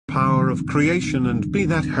of creation and be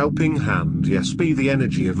that helping hand. Yes, be the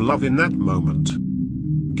energy of love in that moment.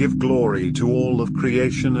 Give glory to all of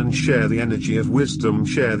creation and share the energy of wisdom,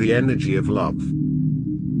 share the energy of love.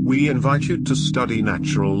 We invite you to study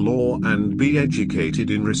natural law and be educated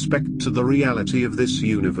in respect to the reality of this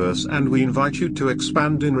universe, and we invite you to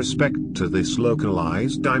expand in respect to this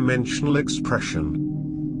localized dimensional expression.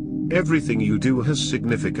 Everything you do has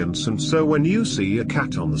significance, and so when you see a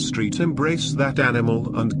cat on the street, embrace that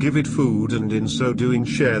animal and give it food, and in so doing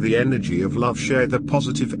share the energy of love, share the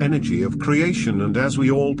positive energy of creation. And as we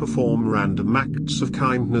all perform random acts of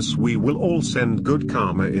kindness, we will all send good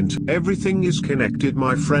karma into everything. Is connected,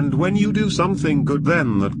 my friend. When you do something good,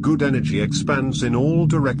 then that good energy expands in all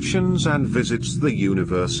directions and visits the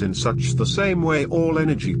universe. In such the same way all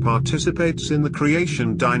energy participates in the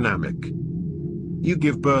creation dynamic. You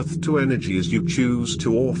give birth to energy as you choose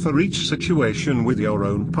to author each situation with your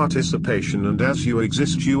own participation, and as you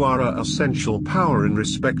exist you are an essential power in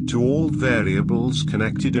respect to all variables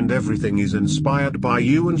connected, and everything is inspired by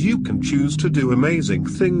you, and you can choose to do amazing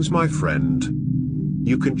things, my friend.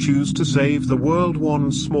 You can choose to save the world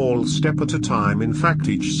one small step at a time. In fact,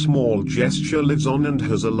 each small gesture lives on and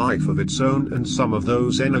has a life of its own, and some of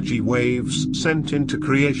those energy waves sent into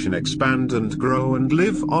creation expand and grow and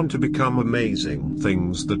live on to become amazing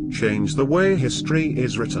things that change the way history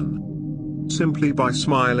is written. Simply by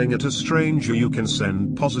smiling at a stranger you can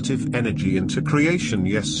send positive energy into creation.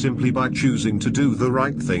 Yes, simply by choosing to do the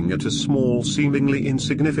right thing at a small, seemingly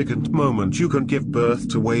insignificant moment, you can give birth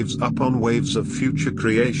to waves upon waves of future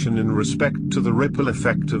creation in respect to the ripple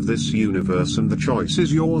effect of this universe, and the choice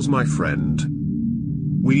is yours, my friend.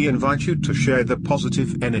 We invite you to share the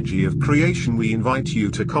positive energy of creation. We invite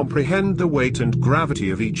you to comprehend the weight and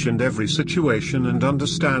gravity of each and every situation and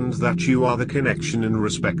understand that you are the connection in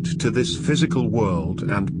respect to this physical world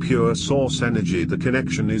and pure source energy. The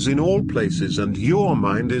connection is in all places, and your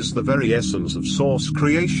mind is the very essence of source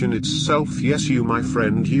creation itself. Yes, you, my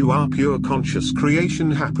friend, you are pure conscious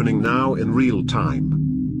creation happening now in real time.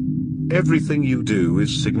 Everything you do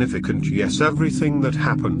is significant. Yes, everything that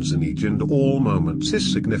happens in each and all moments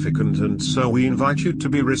is significant, and so we invite you to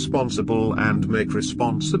be responsible and make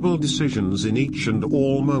responsible decisions in each and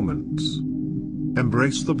all moments.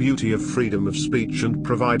 Embrace the beauty of freedom of speech and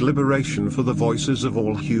provide liberation for the voices of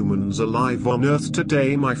all humans alive on earth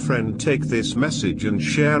today. My friend, take this message and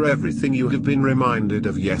share everything you have been reminded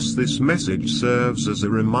of. Yes, this message serves as a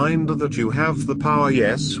reminder that you have the power.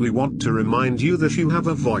 Yes, we want to remind you that you have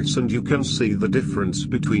a voice and you can see the difference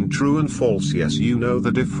between true and false. Yes, you know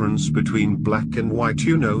the difference between black and white.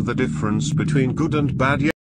 You know the difference between good and bad. Yes,